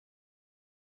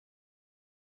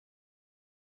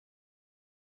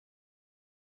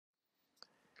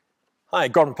Hi,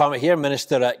 Gordon Palmer here,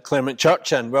 Minister at Claremont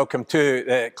Church, and welcome to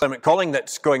the Claremont Calling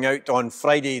that's going out on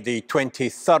Friday the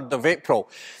 23rd of April.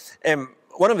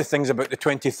 One of the things about the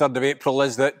 23rd of April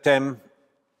is that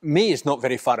May is not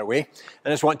very far away. I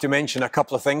just want to mention a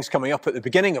couple of things coming up at the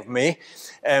beginning of May.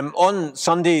 On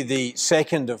Sunday the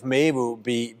 2nd of May, we'll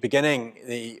be beginning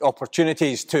the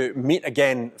opportunities to meet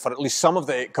again for at least some of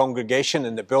the congregation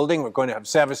in the building. We're going to have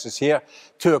services here,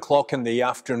 2 o'clock in the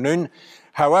afternoon.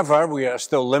 However, we are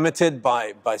still limited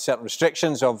by certain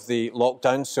restrictions of the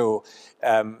lockdown, so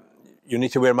you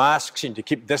need to wear masks, you need to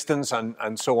keep distance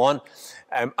and so on.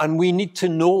 And we need to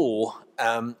know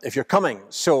if you're coming.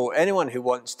 So anyone who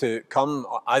wants to come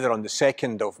either on the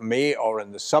 2nd of May or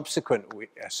in the subsequent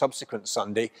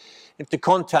Sunday, you have to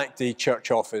contact the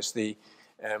church office. The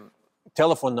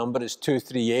telephone number is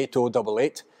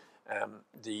 238-088.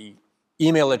 The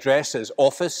email address is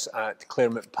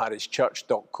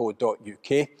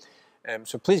office@claremontparishchurch.co.uk.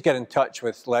 So please get in touch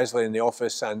with Leslie in the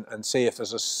office and say if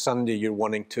there's a Sunday you're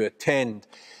wanting to attend.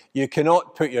 You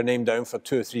cannot put your name down for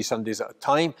 2 or 3 Sundays at a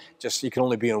time. Just you can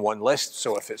only be on one list.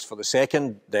 So if it's for the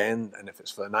 2nd, then, and if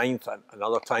it's for the 9th,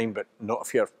 another time, but not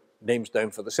if your name's down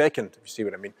for the 2nd, if you see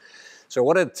what I mean. So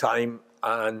one at a time,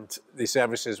 and the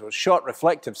services were short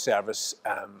reflective service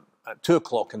at 2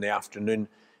 o'clock in the afternoon,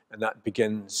 and that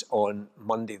begins on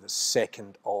Monday the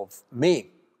 2nd of May.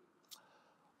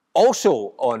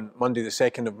 Also on Monday the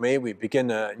 2nd of May, we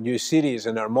begin a new series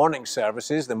in our morning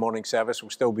services. The morning service will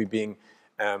still be being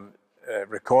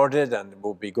recorded and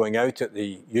will be going out at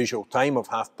the usual time of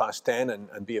 10:30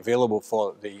 and be available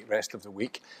for the rest of the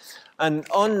week. And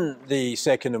on the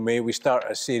 2nd of May, we start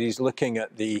a series looking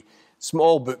at the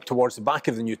small book towards the back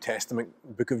of the New Testament,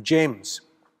 the book of James.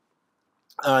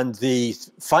 And the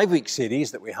 5-week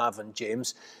series that we have on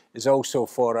James is also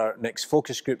for our next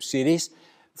focus group series.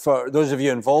 For those of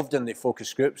you involved in the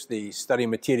focus groups, the study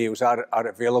materials are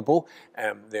available.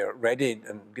 They're ready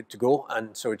and good to go.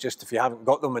 And so just if you haven't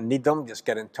got them and need them, just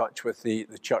get in touch with the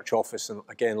church office. And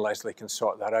again, Leslie can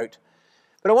sort that out.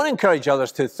 But I want to encourage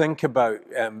others to think about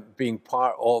being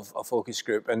part of a focus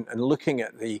group and looking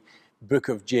at the book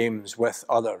of James with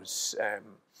others.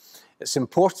 It's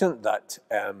important that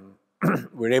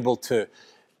we're able to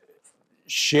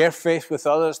share faith with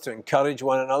others, to encourage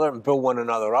one another and build one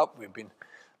another up. We've been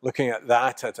looking at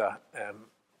that at a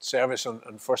service on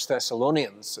 1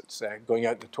 Thessalonians. It's going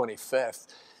out the 25th.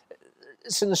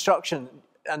 It's an instruction,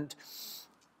 and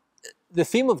the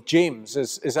theme of James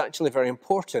is actually very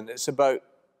important. It's about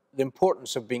the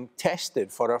importance of being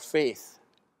tested for our faith.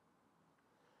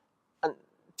 And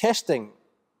testing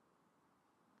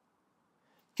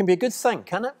can be a good thing,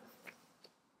 can it?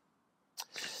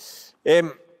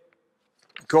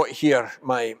 Got here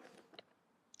my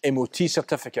MOT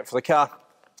certificate for the car.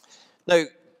 Now,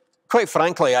 quite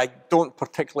frankly, I don't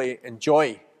particularly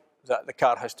enjoy that the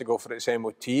car has to go for its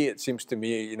MOT. It seems to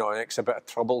me, you know, it's a bit of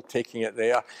trouble taking it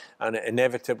there, and it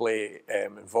inevitably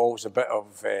involves a bit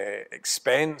of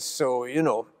expense. So, you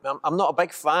know, I'm not a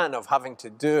big fan of having to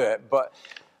do it, but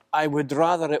I would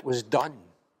rather it was done.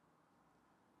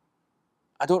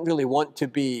 I don't really want to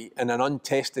be in an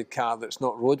untested car that's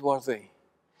not roadworthy.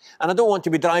 And I don't want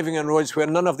to be driving on roads where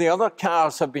none of the other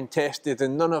cars have been tested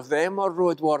and none of them are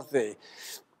roadworthy.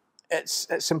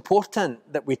 It's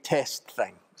important that we test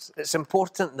things. It's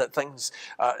important that things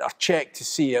are checked to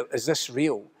see, is this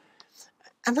real?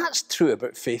 And that's true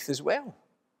about faith as well.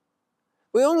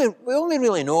 We only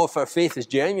really know if our faith is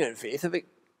genuine faith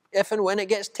if and when it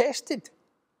gets tested.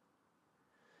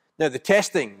 Now, the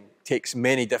testing takes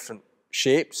many different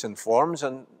shapes and forms,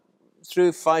 and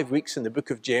through 5 weeks in the book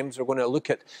of James, we're going to look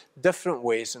at different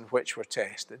ways in which we're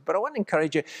tested. But I want to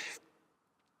encourage you,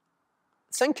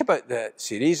 think about the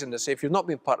series, and to say if you've not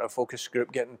been part of a focus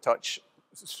group, get in touch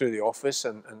through the office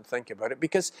and think about it,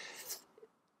 because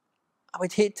I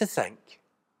would hate to think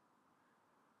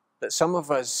that some of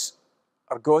us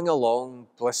are going along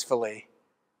blissfully,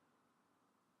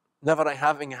 never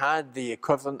having had the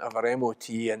equivalent of our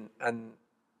MOT and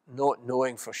not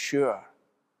knowing for sure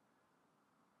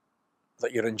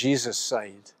that you're on Jesus'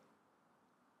 side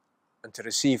and to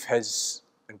receive his,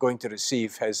 and going to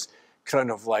receive his crown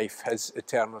of life, his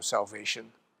eternal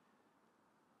salvation.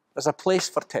 There's a place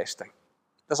for testing.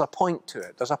 There's a point to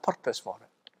it. There's a purpose for it.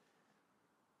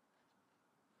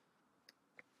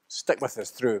 Stick with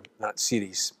us through that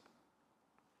series.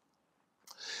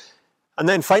 And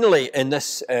then finally, in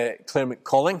this Claremont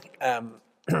Calling,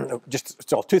 just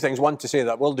so 2 things. One, to say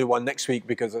that we'll do one next week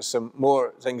because there's some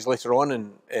more things later on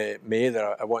in May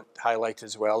that I want to highlight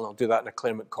as well. And I'll do that in a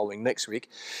Claremont Calling next week.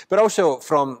 But also,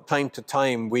 from time to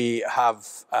time, we have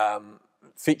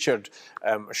featured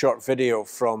a short video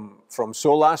from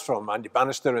Solas, from Andy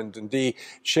Bannister and Dundee,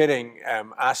 sharing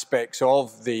aspects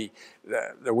of the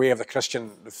way of the Christian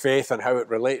faith and how it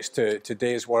relates to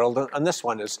today's world. And this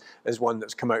one is one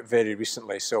that's come out very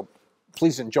recently. So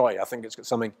please enjoy. I think it's got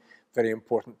something very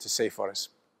important to say for us.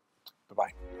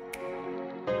 Bye-bye.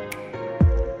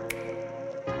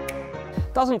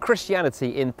 Doesn't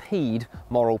Christianity impede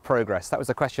moral progress? That was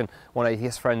a question one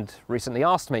atheist friend recently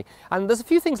asked me. And there's a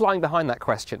few things lying behind that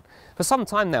question. For some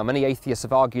time now, many atheists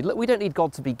have argued, look, we don't need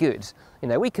God to be good. You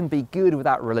know, we can be good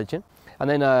without religion. And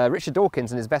then Richard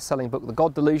Dawkins, in his best-selling book, The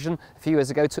God Delusion, a few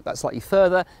years ago, took that slightly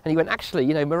further, and he went, actually,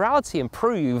 you know, morality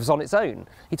improves on its own.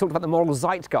 He talked about the moral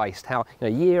zeitgeist, how,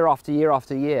 you know, year after year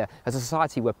after year, as a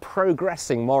society, we're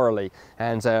progressing morally,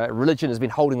 and religion has been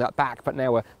holding that back, but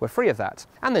now we're free of that.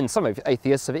 And then some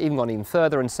atheists have even gone even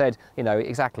further and said, you know,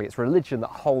 exactly, it's religion that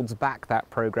holds back that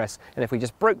progress, and if we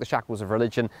just broke the shackles of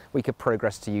religion, we could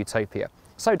progress to utopia.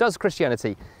 So does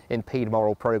Christianity impede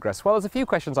moral progress? Well, there's a few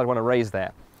questions I'd want to raise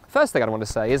there. First thing I want to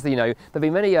say is that, you know, there have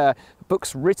been many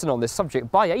books written on this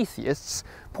subject by atheists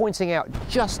pointing out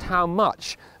just how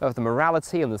much of the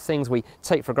morality and the things we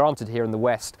take for granted here in the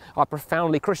West are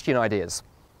profoundly Christian ideas.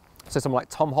 So someone like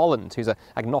Tom Holland, who's an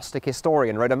agnostic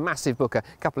historian, wrote a massive book a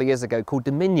couple of years ago called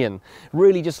Dominion,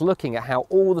 really just looking at how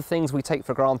all the things we take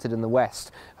for granted in the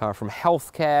West, from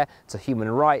healthcare to human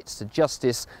rights to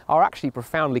justice, are actually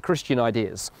profoundly Christian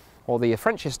ideas. Or the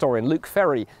French historian Luc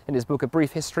Ferry, in his book A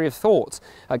Brief History of Thought,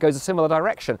 goes a similar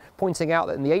direction, pointing out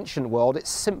that in the ancient world it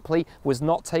simply was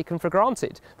not taken for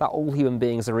granted that all human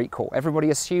beings are equal. Everybody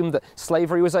assumed that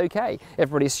slavery was okay.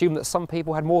 Everybody assumed that some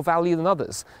people had more value than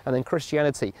others. And then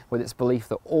Christianity, with its belief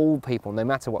that all people, no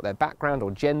matter what their background or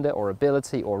gender or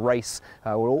ability or race,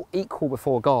 were all equal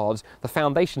before God, the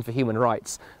foundation for human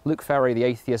rights. Luc Ferry, the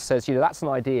atheist, says, you know, that's an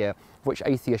idea for which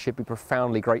atheists should be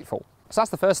profoundly grateful. So that's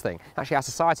the first thing. Actually, our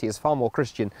society is far more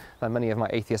Christian than many of my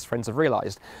atheist friends have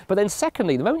realised. But then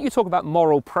secondly, the moment you talk about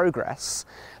moral progress,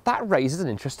 that raises an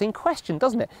interesting question,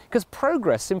 doesn't it? Because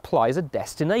progress implies a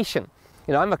destination.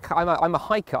 You know, I'm a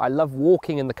hiker. I love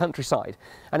walking in the countryside.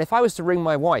 And if I was to ring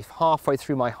my wife halfway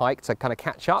through my hike to kind of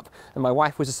catch up, and my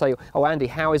wife was to say, oh, Andy,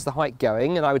 how is the hike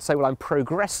going? And I would say, well, I'm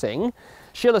progressing.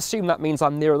 She'll assume that means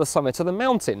I'm nearer the summit of the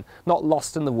mountain, not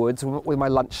lost in the woods with my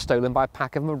lunch stolen by a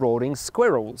pack of marauding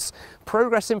squirrels.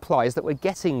 Progress implies that we're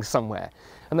getting somewhere.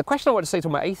 And the question I want to say to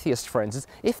my atheist friends is,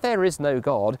 if there is no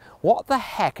God, what the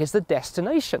heck is the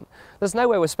destination? There's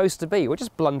nowhere we're supposed to be. We're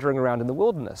just blundering around in the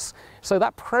wilderness. So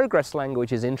that progress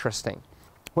language is interesting.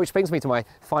 Which brings me to my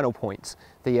final point.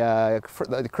 The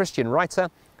Christian writer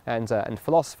and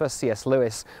philosopher C.S.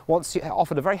 Lewis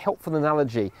offered a very helpful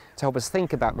analogy to help us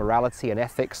think about morality and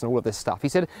ethics and all of this stuff. He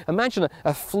said, imagine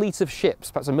a fleet of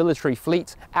ships, perhaps a military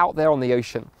fleet, out there on the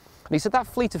ocean. And he said that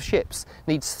fleet of ships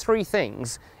needs three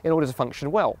things in order to function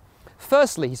well.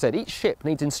 Firstly, he said, each ship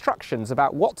needs instructions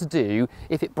about what to do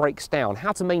if it breaks down,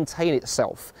 how to maintain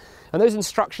itself. And those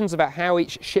instructions about how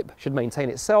each ship should maintain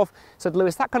itself, said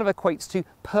Lewis, that kind of equates to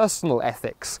personal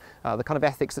ethics, the kind of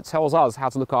ethics that tells us how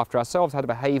to look after ourselves, how to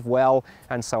behave well,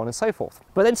 and so on and so forth.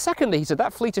 But then secondly, he said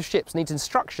that fleet of ships needs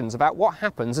instructions about what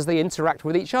happens as they interact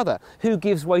with each other, who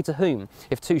gives way to whom,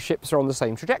 if two ships are on the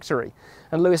same trajectory.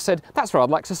 And Lewis said, that's rather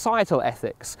like societal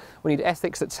ethics. We need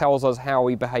ethics that tells us how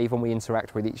we behave when we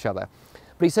interact with each other.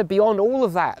 But he said beyond all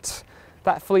of that,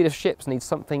 that fleet of ships needs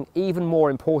something even more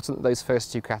important than those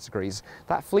first two categories.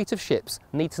 That fleet of ships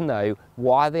need to know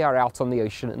why they are out on the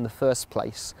ocean in the first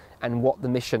place and what the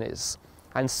mission is.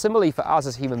 And similarly for us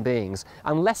as human beings,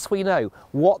 unless we know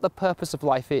what the purpose of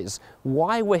life is,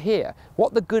 why we're here,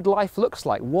 what the good life looks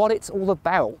like, what it's all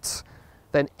about,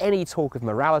 then any talk of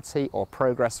morality or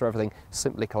progress or everything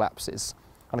simply collapses.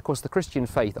 And of course the Christian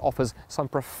faith offers some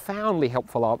profoundly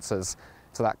helpful answers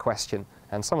to that question,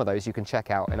 and some of those you can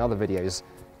check out in other videos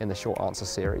in the Short Answer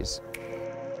series.